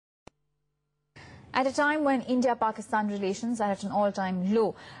At a time when India-Pakistan relations are at an all-time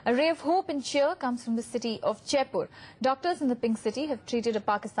low, a ray of hope and cheer comes from the city of Jaipur. Doctors in the Pink City have treated a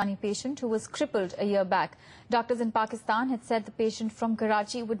Pakistani patient who was crippled a year back. Doctors in Pakistan had said the patient from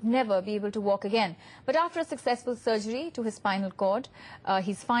Karachi would never be able to walk again. But after a successful surgery to his spinal cord,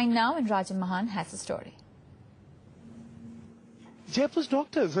 he's fine now, and Rajan Mahan has the story. Jaipur's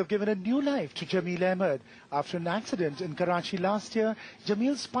doctors have given a new life to Jameel Ahmed. After an accident in Karachi last year,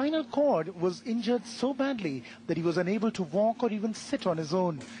 Jameel's spinal cord was injured so badly that he was unable to walk or even sit on his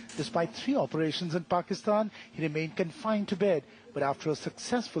own. Despite 3 operations in Pakistan, he remained confined to bed. But after a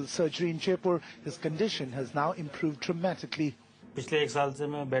successful surgery in Jaipur, his condition has now improved dramatically. पिछले 1 साल से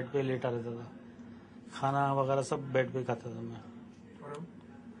मैं bed पे लेटा रहता था, खाना वगैरह सब बेड पे खाता था मैं।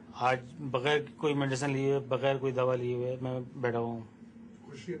 आज बगैर कोई मेडिसिन लिए, बगैर कोई दवा लिए हुए मैं बैठा हुआ हूँ।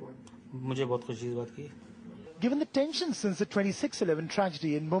 मुझे बहुत खुशी इस बात की। Given the tension since the 26/11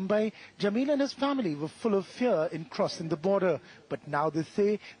 tragedy in Mumbai, Jameel and his family were full of fear in crossing the border. But now they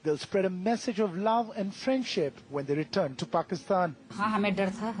say they'll spread a message of love and friendship when they return to Pakistan. हाँ, हमें डर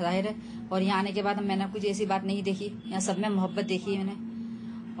था जाहिर है, और यहाँ आने के बाद मैंने कुछ ऐसी बात नहीं देखी। यहाँ सब में मोहब्बत देखी है मैंने,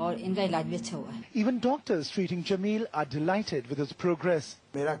 और इनका इलाज भी अच्छा हुआ है। Even doctors treating Jameel are delighted with his progress.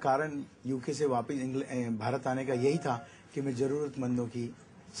 मेरा कारण यूके से वापस भारत आने का यही था कि मैं जरूरतमंदों की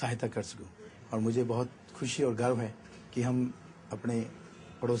सहायता कर सकूं, और मुझे बहुत खुशी और गर्व है कि हम अपने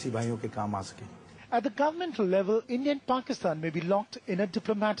पड़ोसी भाइयों के काम आ सके। At the governmental level, India and Pakistan may be locked in a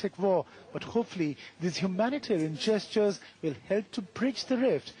diplomatic war, but hopefully these humanitarian gestures will help to bridge the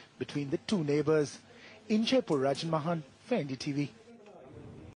rift between the two neighbors. In Jaipur, Rajan Mahan, for NDTV.